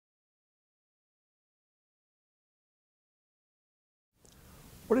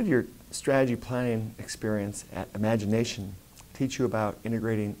What did your strategy planning experience at Imagination teach you about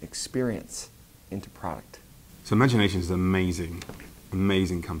integrating experience into product? So Imagination is an amazing,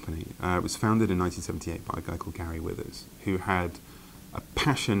 amazing company. It was founded in 1978 by a guy called Gary Withers, who had a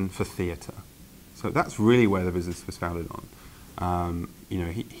passion for theatre. So that's really where the business was founded on.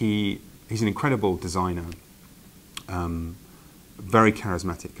 He's an incredible designer, very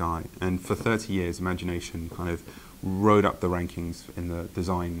charismatic guy, and for 30 years, Imagination kind of rode up the rankings in the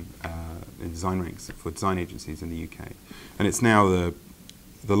design ranks for design agencies in the UK, and it's now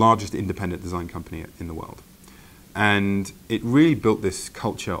the largest independent design company in the world. And it really built this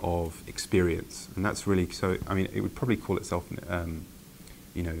culture of experience, and that's really so. I mean, it would probably call itself, an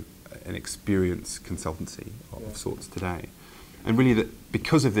experience consultancy of sorts today. And really, that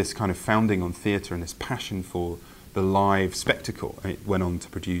because of this kind of founding on theatre and this passion for the live spectacle, it went on to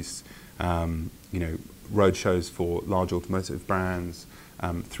produce, road shows for large automotive brands,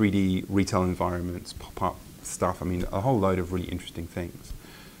 3D retail environments, pop-up stuff. I mean, a whole load of really interesting things.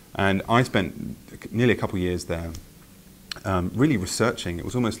 And I spent nearly a couple of years there, really researching. It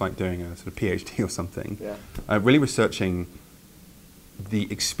was almost like doing a sort of PhD or something. Yeah. Really researching the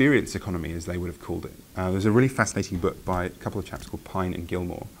experience economy, as they would have called it. There's a really fascinating book by a couple of chaps called Pine and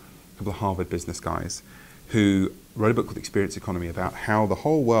Gilmore, a couple of Harvard business guys, who wrote a book called Experience Economy about how the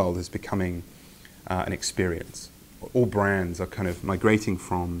whole world is becoming an experience. All brands are kind of migrating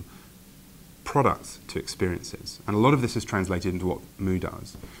from products to experiences. And a lot of this is translated into what Moo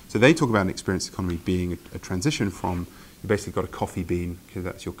does. So they talk about an experience economy being a transition from, you basically got a coffee bean, because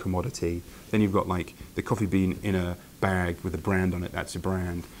that's your commodity. Then you've got like the coffee bean in a bag with a brand on it, that's a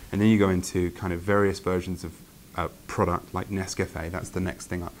brand. And then you go into kind of various versions of product like Nescafe, that's the next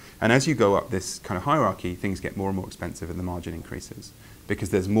thing up. And as you go up this kind of hierarchy, things get more and more expensive and the margin increases because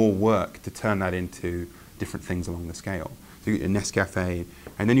there's more work to turn that into different things along the scale. So you get your Nescafe,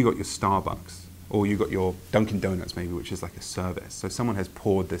 and then you've got your Starbucks, or you've got your Dunkin' Donuts maybe, which is like a service. So someone has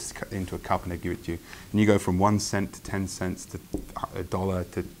poured this into a cup and they give it to you, and you go from 1 cent to 10 cents to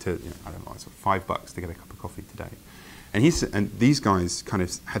 $1 to I don't know, sort of $5 to get a cup of coffee today. And these guys kind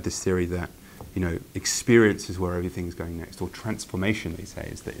of had this theory that experience is where everything's going next, or transformation, they say,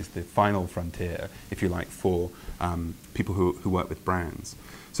 is the final frontier, if you like, for people who work with brands.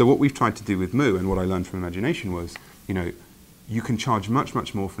 So what we've tried to do with Moo, and what I learned from Imagination was, you can charge much,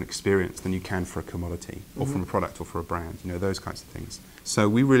 much more for an experience than you can for a commodity, or from a product, or for a brand, those kinds of things. So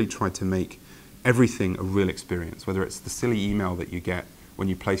we really tried to make everything a real experience, whether it's the silly email that you get when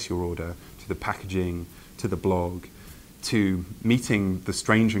you place your order, to the packaging, to the blog, to meeting the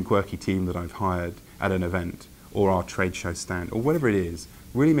strange and quirky team that I've hired at an event, or our trade show stand, or whatever it is,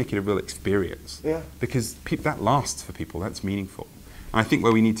 really make it a real experience. Yeah. Because that lasts for people, that's meaningful. And I think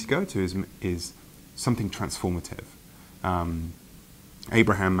where we need to go to is something transformative.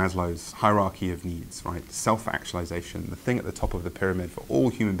 Abraham Maslow's hierarchy of needs, right? Self-actualization, the thing at the top of the pyramid for all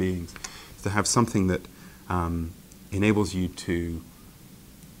human beings, is to have something that enables you to,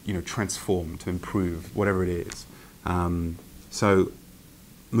 transform, to improve, whatever it is. So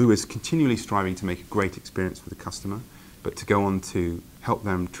Moo is continually striving to make a great experience for the customer, but to go on to help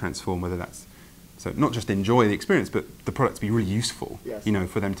them transform, whether that's, so not just enjoy the experience, but the product to be really useful, yes.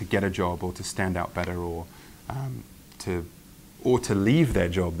 For them to get a job or to stand out better, or to leave their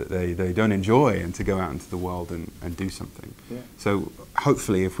job that they don't enjoy and to go out into the world and do something. Yeah. So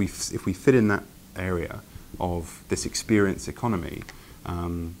hopefully if we fit in that area of this experience economy,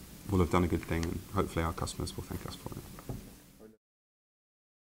 we'll have done a good thing, and hopefully our customers will thank us for it.